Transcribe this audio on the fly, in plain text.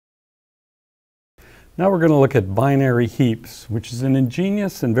Now we're going to look at binary heaps, which is an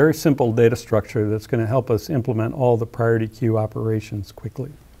ingenious and very simple data structure that's going to help us implement all the priority queue operations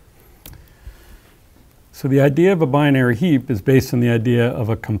quickly. So the idea of a binary heap is based on the idea of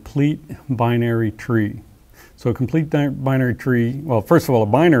a complete binary tree. So a complete binary tree, well, first of all, a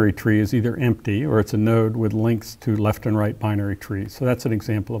binary tree is either empty or it's a node with links to left and right binary trees. So that's an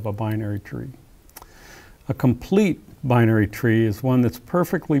example of a binary tree. A complete binary tree is one that's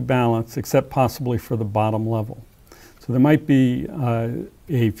perfectly balanced except possibly for the bottom level. So there might be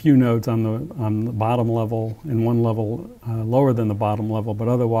a few nodes on the bottom level and one level lower than the bottom level, but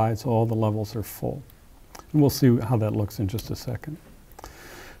otherwise all the levels are full. And we'll see how that looks in just a second.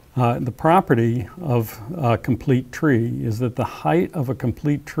 The property of a complete tree is that the height of a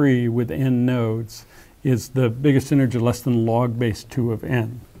complete tree with n nodes is the biggest integer less than log base 2 of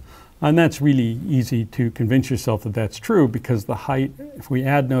n. And that's really easy to convince yourself that that's true because the height, if we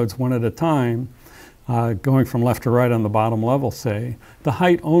add nodes one at a time, going from left to right on the bottom level, say, the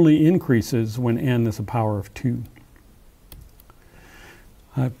height only increases when n is a power of 2.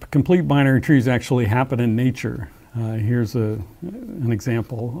 Complete binary trees actually happen in nature. Here's an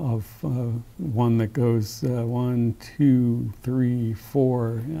example of one that goes 1, 2, 3,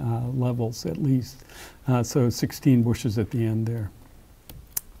 4 levels at least. So 16 bushes at the end there.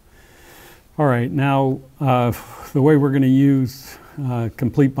 All right, now the way we're going to use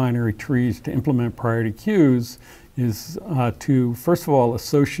complete binary trees to implement priority queues is to, first of all,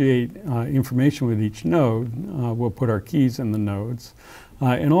 associate information with each node. We'll put our keys in the nodes.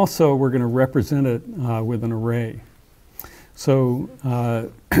 And also, we're going to represent it with an array. So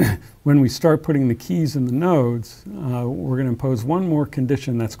when we start putting the keys in the nodes, we're going to impose one more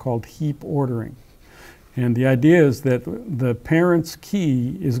condition that's called heap ordering. And the idea is that the parent's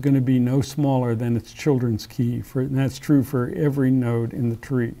key is going to be no smaller than its children's key, and that's true for every node in the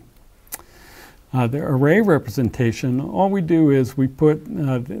tree. The array representation, all we do is we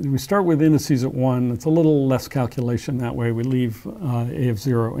start with indices at 1. It's a little less calculation that way. We leave a of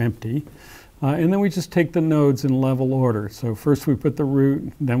 0 empty. And then we just take the nodes in level order. So first we put the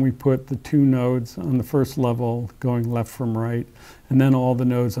root, then we put the 2 nodes on the first level going left from right, and then all the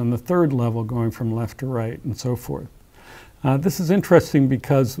nodes on the third level going from left to right, and so forth. This is interesting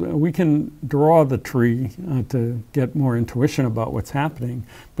because we can draw the tree to get more intuition about what's happening,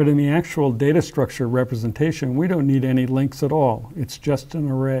 but in the actual data structure representation, we don't need any links at all. It's just an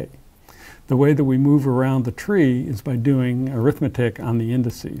array. The way that we move around the tree is by doing arithmetic on the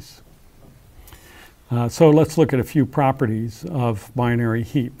indices. So let's look at a few properties of binary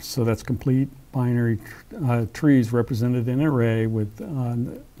heaps. So that's complete binary trees represented in an array with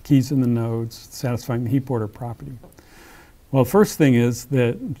keys in the nodes satisfying the heap order property. Well, first thing is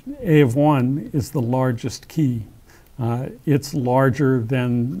that a of 1 is the largest key. It's larger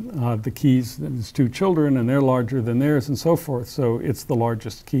than the keys, there's 2 children and they're larger than theirs and so forth. So it's the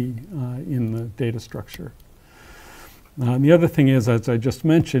largest key in the data structure. The other thing is, as I just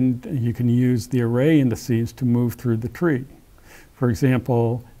mentioned, you can use the array indices to move through the tree. For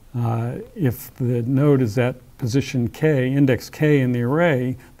example, if the node is at position k, index k in the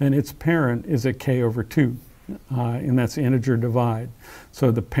array, then its parent is at k over 2, and that's integer divide. So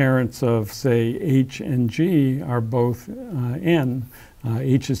the parents of, say, h and g are both n.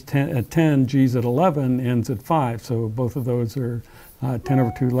 H is at 10, g is at 11, n's at 5. So both of those are 10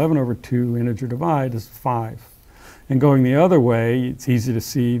 over 2, 11 over 2, integer divide is 5. And going the other way, it's easy to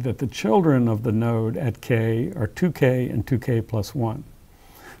see that the children of the node at k are 2k and 2k plus 1.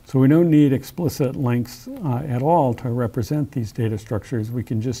 So we don't need explicit links at all to represent these data structures. We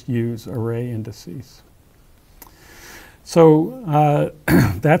can just use array indices. So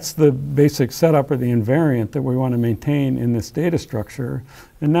that's the basic setup or the invariant that we want to maintain in this data structure.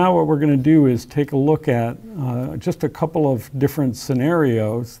 And now what we're going to do is take a look at just a couple of different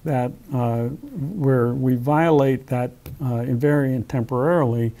scenarios that where we violate that invariant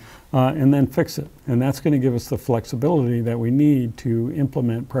temporarily and then fix it. And that's going to give us the flexibility that we need to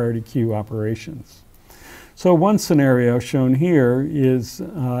implement priority queue operations. So one scenario shown here is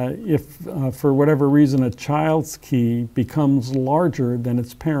if for whatever reason a child's key becomes larger than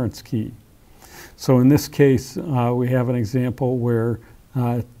its parent's key. So in this case we have an example where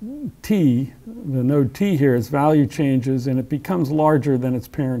t, the node t here, its value changes and it becomes larger than its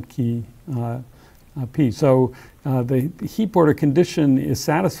parent key p. So the heap order condition is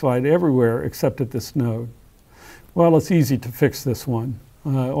satisfied everywhere except at this node. Well, it's easy to fix this one.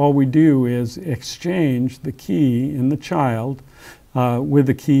 All we do is exchange the key in the child with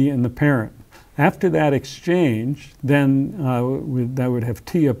the key in the parent. After that exchange, then that would have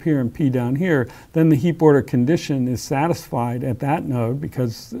T up here and P down here. Then the heap order condition is satisfied at that node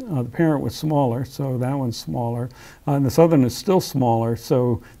because the parent was smaller, so that one's smaller. And this other one is still smaller,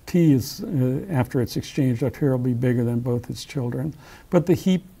 so T is, after it's exchanged up here, will be bigger than both its children. But the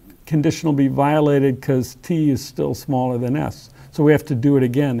heap condition will be violated because T is still smaller than S. So we have to do it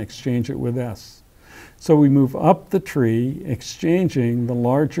again, exchange it with S. So we move up the tree, exchanging the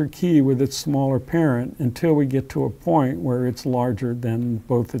larger key with its smaller parent until we get to a point where it's larger than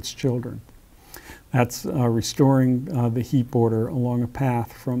both its children. That's restoring the heap order along a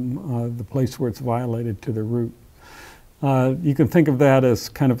path from the place where it's violated to the root. You can think of that as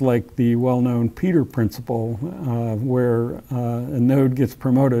kind of like the well-known Peter principle, where a node gets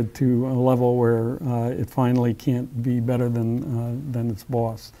promoted to a level where it finally can't be better than its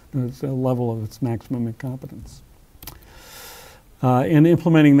boss. It's a level of its maximum incompetence. And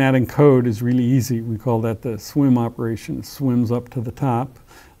implementing that in code is really easy. We call that the swim operation. It swims up to the top.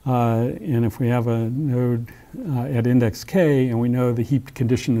 And if we have a node at index k and we know the heap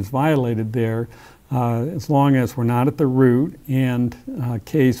condition is violated there, as long as we're not at the root and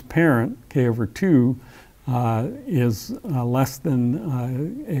k's parent, k over 2, is less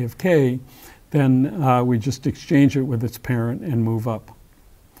than a of k, then we just exchange it with its parent and move up.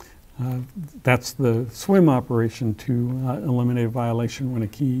 That's the swim operation to eliminate a violation when a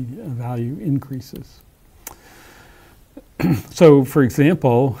key value increases. So, for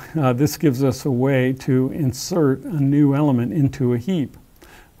example, this gives us a way to insert a new element into a heap.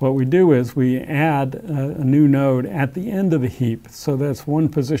 What we do is we add a new node at the end of the heap. So that's one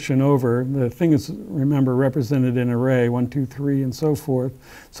position over. The thing is, remember, represented in array, 1, 2, 3, and so forth.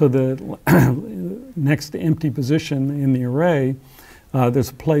 So the next empty position in the array, there's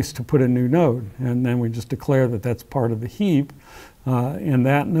a place to put a new node. And then we just declare that that's part of the heap. And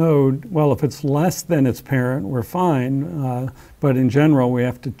that node, well, if it's less than its parent, we're fine. But in general, we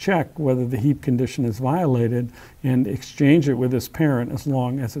have to check whether the heap condition is violated and exchange it with its parent as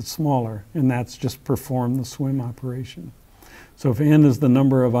long as it's smaller. And that's just perform the swim operation. So if n is the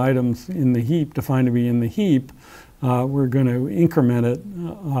number of items in the heap defined to be in the heap, we're going to increment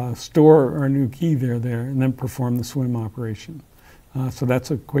it, store our new key there, and then perform the swim operation. So that's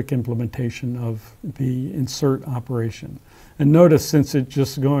a quick implementation of the insert operation. And notice, since it's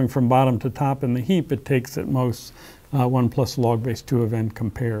just going from bottom to top in the heap, it takes at most 1 plus log base 2 of n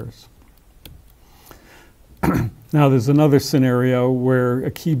compares. Now there's another scenario where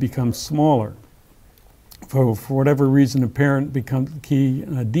a key becomes smaller. So for whatever reason, a parent key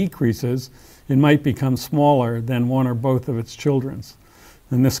decreases, it might become smaller than one or both of its children's.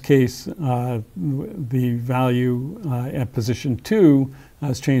 In this case, the value at position 2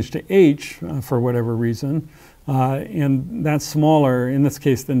 is changed to h for whatever reason, and that's smaller in this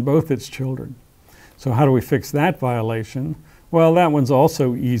case than both its children. So how do we fix that violation? Well, that one's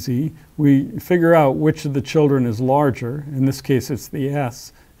also easy. We figure out which of the children is larger. In this case, it's the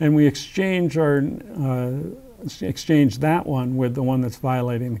s, and we exchange that one with the one that's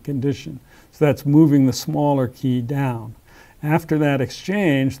violating the condition. So that's moving the smaller key down. After that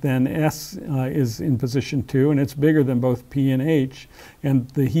exchange, then S is in position 2, and it's bigger than both P and H, and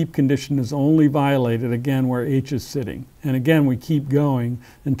the heap condition is only violated, again, where H is sitting. And again, we keep going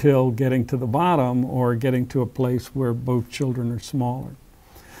until getting to the bottom or getting to a place where both children are smaller.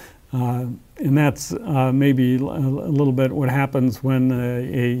 And that's maybe a little bit what happens when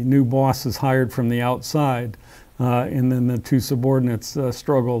a new boss is hired from the outside. And then the two subordinates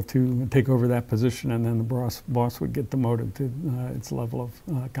struggle to take over that position, and then the boss would get demoted to its level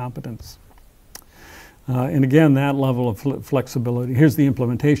of competence. And again, that level of flexibility, here's the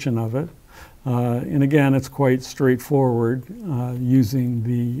implementation of it. And again, it's quite straightforward using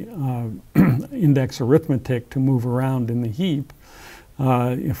the index arithmetic to move around in the heap.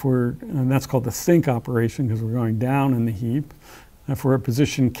 And that's called the sync operation because we're going down in the heap. If we're at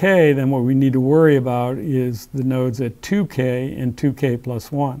position k, then what we need to worry about is the nodes at 2k and 2k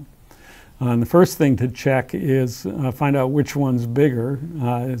plus 1. And the first thing to check is find out which one's bigger.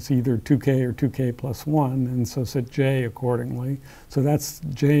 It's either 2k or 2k plus 1, and so set j accordingly. So that's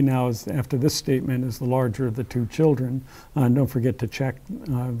j now, is after this statement, is the larger of the two children. And don't forget to check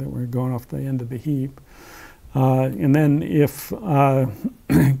that we're going off the end of the heap. And then if the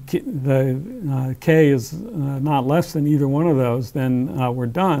k is not less than either one of those, then we're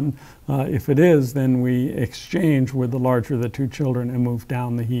done. If it is, then we exchange with the larger of the two children and move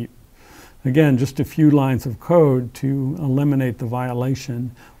down the heap. Again, just a few lines of code to eliminate the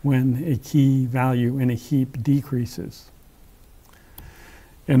violation when a key value in a heap decreases.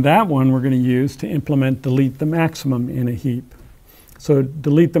 And that one we're going to use to implement delete the maximum in a heap. So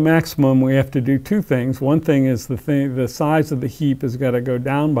delete the maximum, we have to do two things. One thing is the size of the heap has got to go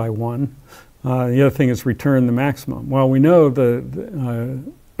down by 1. The other thing is return the maximum. Well, we know the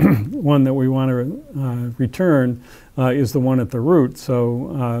one that we want to return is the one at the root,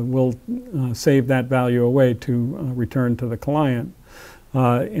 so we'll save that value away to return to the client.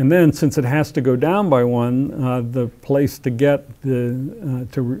 And then, since it has to go down by 1, the place to get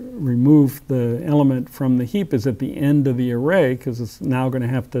remove the element from the heap is at the end of the array, because it's now going to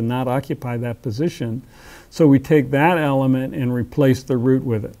have to not occupy that position. So we take that element and replace the root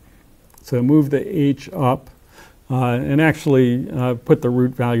with it. So move the h up, and actually put the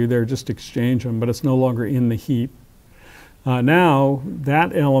root value there, just exchange them, but it's no longer in the heap. Now,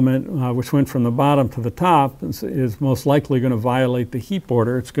 that element, which went from the bottom to the top, is most likely going to violate the heap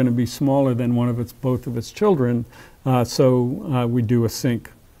order. It's going to be smaller than both of its children, so we do a sync.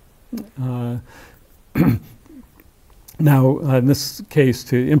 Now, in this case,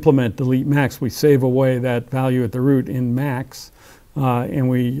 to implement delete max, we save away that value at the root in max, and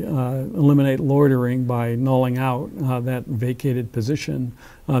we eliminate loitering by nulling out that vacated position,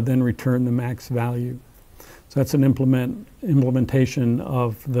 then return the max value. So that's an implementation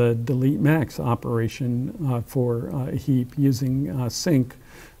of the delete max operation for a heap using sync,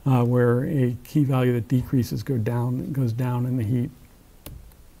 where a key value that decreases goes down in the heap.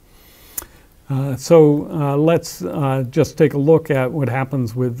 Let's just take a look at what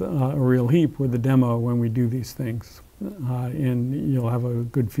happens with a real heap with the demo when we do these things. And you'll have a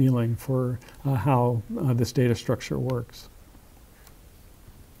good feeling for how this data structure works.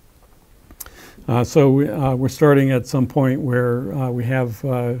 We're starting at some point where we have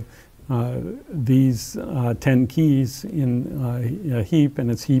these 10 keys in a heap,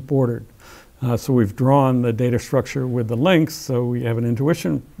 and it's heap ordered. So we've drawn the data structure with the links, so we have an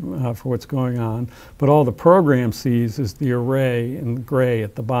intuition for what's going on. But all the program sees is the array in gray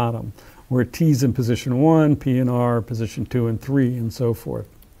at the bottom, where T's in position 1, P and R position 2 and 3, and so forth.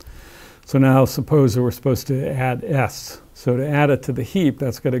 So now suppose that we're supposed to add S. So to add it to the heap,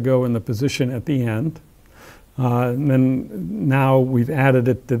 that's got to go in the position at the end. And then now we've added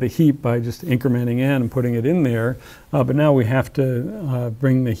it to the heap by just incrementing n and putting it in there. But now we have to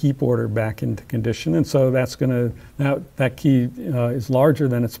bring the heap order back into condition. And so that's going to, that key is larger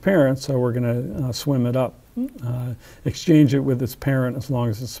than its parent, so we're going to swim it up. Exchange it with its parent as long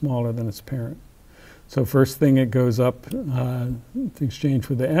as it's smaller than its parent. So first thing, it goes up to exchange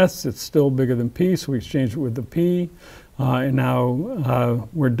with the S. It's still bigger than P, so we exchange it with the P. And now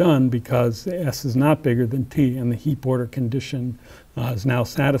we're done because S is not bigger than T, and the heap order condition is now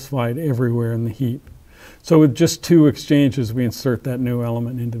satisfied everywhere in the heap. So with just 2 exchanges, we insert that new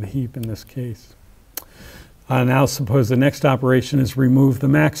element into the heap in this case. Now suppose the next operation is remove the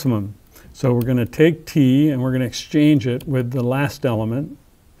maximum. So we're going to take T and we're going to exchange it with the last element,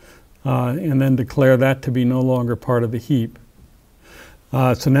 and then declare that to be no longer part of the heap.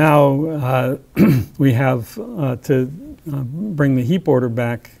 So now we have to bring the heap order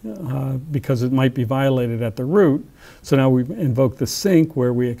back because it might be violated at the root. So now we invoke the sync,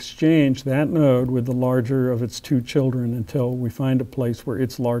 where we exchange that node with the larger of its 2 children until we find a place where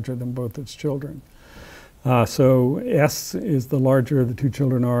it's larger than both its children. So S is the larger of the 2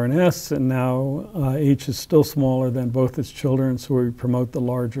 children, R and S, and now H is still smaller than both its children, so we promote the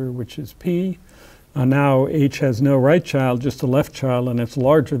larger, which is P. Now H has no right child, just a left child, and it's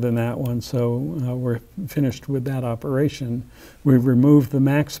larger than that one, so we're finished with that operation. We've removed the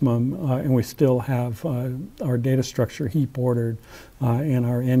maximum, and we still have our data structure heap ordered, and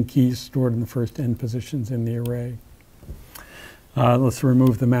our n keys stored in the first n positions in the array. Let's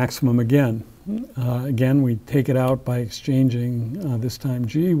remove the maximum again. Again, we take it out by exchanging this time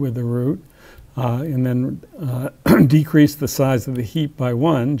G with the root, and then decrease the size of the heap by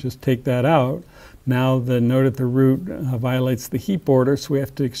 1, just take that out. Now the node at the root violates the heap order, so we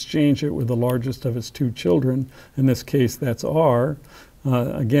have to exchange it with the largest of its 2 children. In this case, that's R.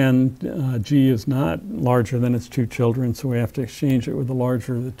 Again, G is not larger than its 2 children, so we have to exchange it with the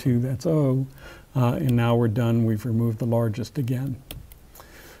larger of the 2, that's O. And now we're done, we've removed the largest again.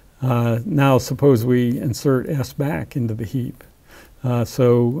 Now suppose we insert S back into the heap. That's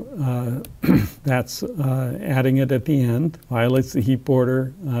adding it at the end, violates the heap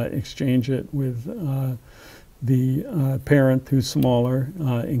order, exchange it with the parent who's smaller,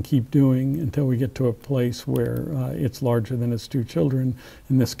 and keep doing until we get to a place where it's larger than its 2 children.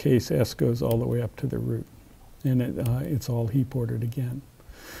 In this case, S goes all the way up to the root, and it's all heap ordered again.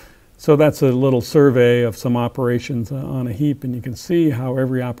 So that's a little survey of some operations on a heap, and you can see how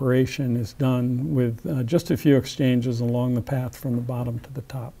every operation is done with just a few exchanges along the path from the bottom to the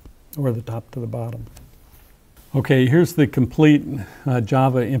top, or the top to the bottom. Okay, here's the complete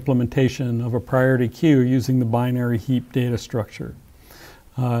Java implementation of a priority queue using the binary heap data structure.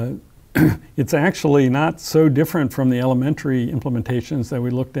 It's actually not so different from the elementary implementations that we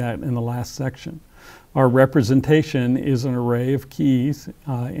looked at in the last section. Our representation is an array of keys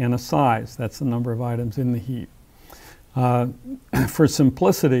and a size. That's the number of items in the heap. For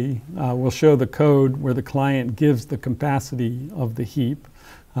simplicity, we'll show the code where the client gives the capacity of the heap.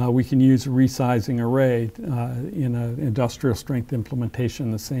 We can use a resizing array in an industrial strength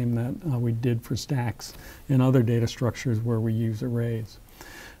implementation, the same that we did for stacks and other data structures where we use arrays.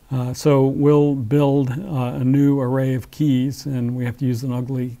 So we'll build a new array of keys, and we have to use an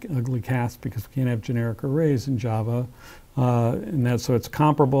ugly cast because we can't have generic arrays in Java. So it's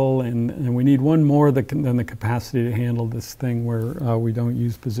comparable, and we need one more than the capacity to handle this thing where we don't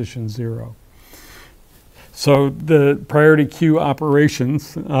use position 0. So the priority queue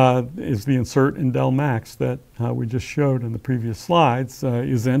operations is the insert and del max that we just showed in the previous slides.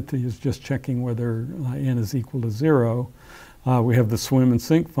 Isent is just checking whether n is equal to 0. We have the swim and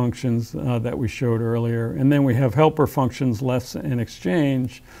sync functions that we showed earlier, and then we have helper functions, less and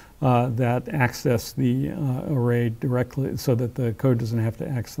exchange, that access the array directly so that the code doesn't have to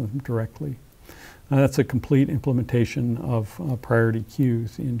access them directly. That's a complete implementation of priority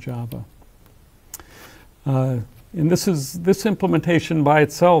queues in Java. And this implementation by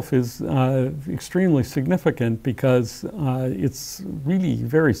itself is extremely significant because it's really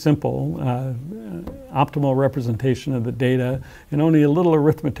very simple, optimal representation of the data, and only a little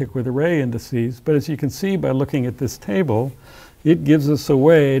arithmetic with array indices. But as you can see by looking at this table, it gives us a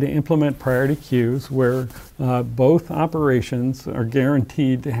way to implement priority queues where both operations are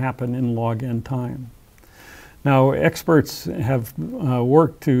guaranteed to happen in log n time. Now, experts have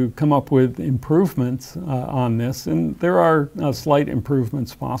worked to come up with improvements on this, and there are slight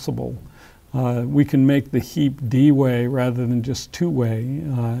improvements possible. We can make the heap D-way rather than just 2-way,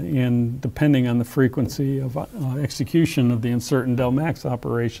 and depending on the frequency of execution of the insert and del max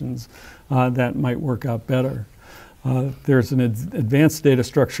operations, that might work out better. There's an advanced data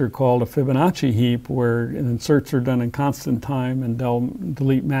structure called a Fibonacci heap where inserts are done in constant time and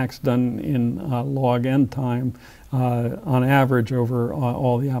delete max done in log n time on average over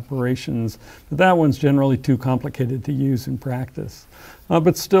all the operations. But that one's generally too complicated to use in practice.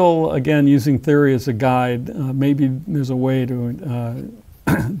 But still, again, using theory as a guide, maybe there's a way to,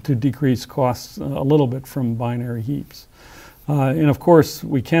 to decrease costs a little bit from binary heaps. And of course,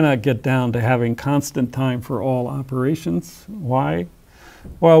 we cannot get down to having constant time for all operations. Why?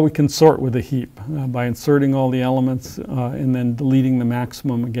 Well, we can sort with a heap by inserting all the elements and then deleting the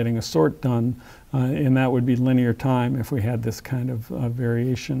maximum and getting a sort done. And that would be linear time if we had this kind of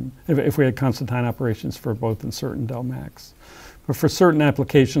variation, if we had constant time operations for both insert and del max. But for certain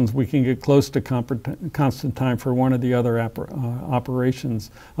applications, we can get close to constant time for one or the other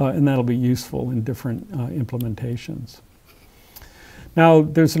operations, and that'll be useful in different implementations. Now,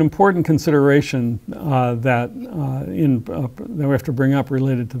 there's an important consideration that we have to bring up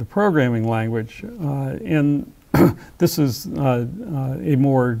related to the programming language. And this is a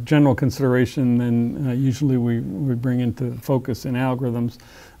more general consideration than usually we bring into focus in algorithms,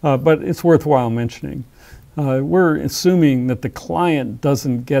 but it's worthwhile mentioning. We're assuming that the client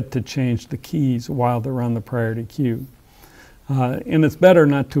doesn't get to change the keys while they're on the priority queue. And it's better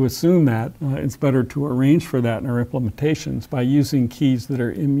not to assume that. It's better to arrange for that in our implementations by using keys that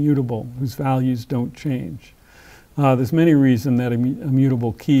are immutable, whose values don't change. There's many reasons that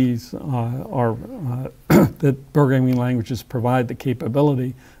immutable keys that programming languages provide the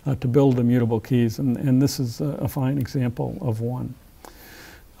capability to build immutable keys, and this is a fine example of one.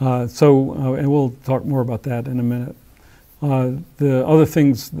 And we'll talk more about that in a minute. The other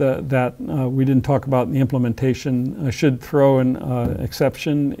things that we didn't talk about in the implementation should throw an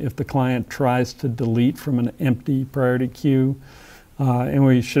exception if the client tries to delete from an empty priority queue. And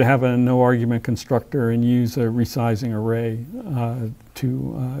we should have a no argument constructor and use a resizing array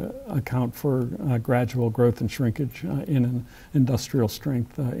to account for gradual growth and shrinkage in an industrial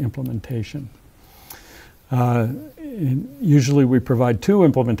strength implementation. Usually we provide two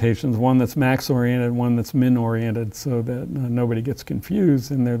implementations, one that's max-oriented and one that's min-oriented, so that nobody gets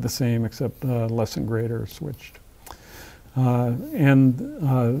confused, and they're the same except less and greater are switched.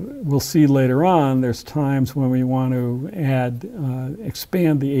 We'll see later on there's times when we want to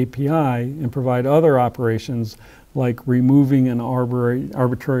expand the API and provide other operations like removing an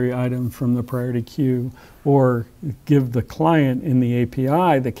arbitrary item from the priority queue, or give the client in the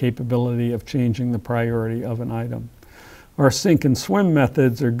API the capability of changing the priority of an item. Our sink and swim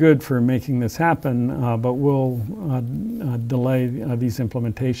methods are good for making this happen, but we'll delay these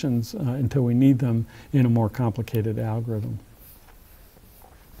implementations until we need them in a more complicated algorithm.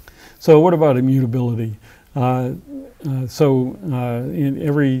 So what about immutability? In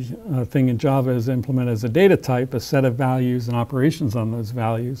every thing in Java is implemented as a data type, a set of values and operations on those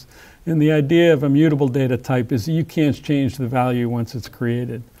values. And the idea of a mutable data type is you can't change the value once it's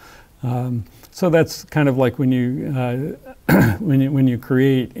created. So that's kind of like when you when you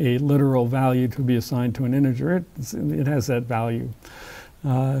create a literal value to be assigned to an integer, it has that value.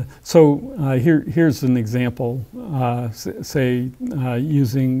 Here's an example, say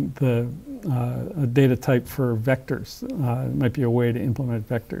using the a data type for vectors. It might be a way to implement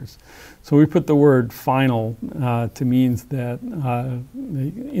vectors. So we put the word final to means that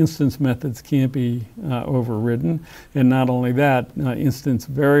the instance methods can't be overridden. And not only that, instance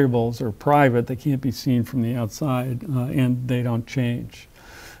variables are private. They can't be seen from the outside and they don't change.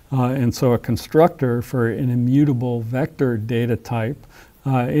 And so a constructor for an immutable vector data type,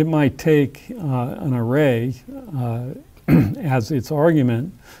 it might take an array as its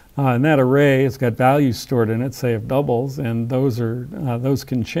argument. And that array has got values stored in it, say of doubles, and those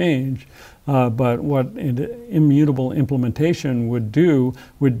can change. But what an immutable implementation would do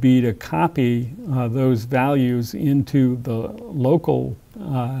would be to copy those values into the local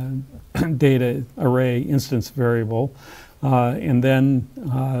data array instance variable. And then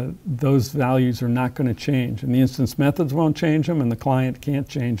those values are not going to change. And the instance methods won't change them, and the client can't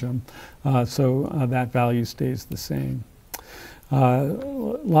change them. So that value stays the same.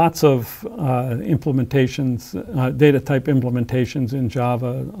 Lots of implementations, data type implementations in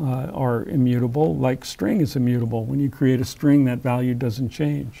Java are immutable, like string is immutable. When you create a string, that value doesn't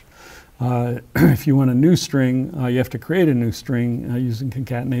change. If you want a new string, you have to create a new string using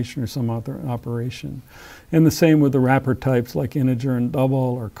concatenation or some other operation. And the same with the wrapper types like integer and double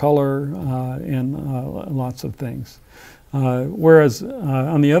or color and lots of things. Whereas,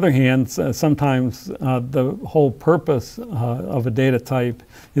 on the other hand, sometimes the whole purpose of a data type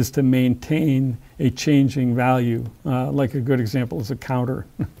is to maintain a changing value. Like a good example is a counter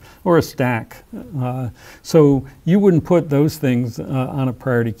or a stack. So you wouldn't put those things on a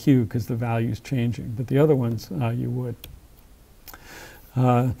priority queue because the value is changing, but the other ones you would.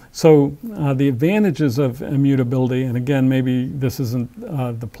 The advantages of immutability, and again, maybe this isn't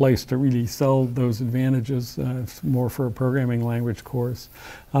the place to really sell those advantages, it's more for a programming language course,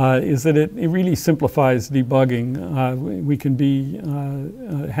 is that it really simplifies debugging. We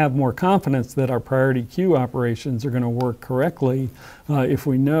can have more confidence that our priority queue operations are going to work correctly if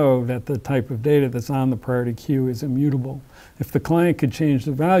we know that the type of data that's on the priority queue is immutable. If the client could change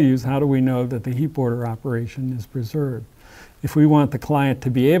the values, how do we know that the heap order operation is preserved? If we want the client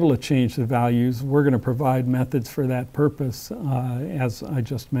to be able to change the values, we're going to provide methods for that purpose, as I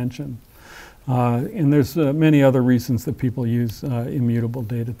just mentioned. And there's many other reasons that people use immutable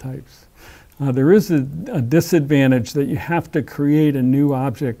data types. There is a disadvantage that you have to create a new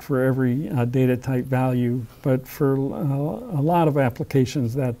object for every data type value, but for a lot of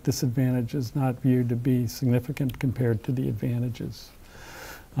applications, that disadvantage is not viewed to be significant compared to the advantages.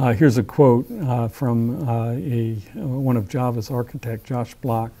 Here's a quote from one of Java's architect, Josh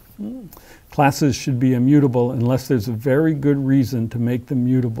Block. Classes should be immutable unless there's a very good reason to make them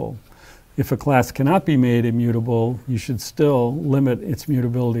mutable. If a class cannot be made immutable, you should still limit its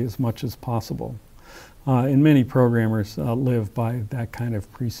mutability as much as possible. And many programmers live by that kind of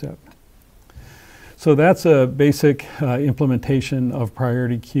precept. So that's a basic implementation of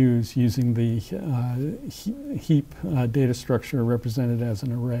priority queues using the heap data structure represented as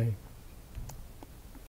an array.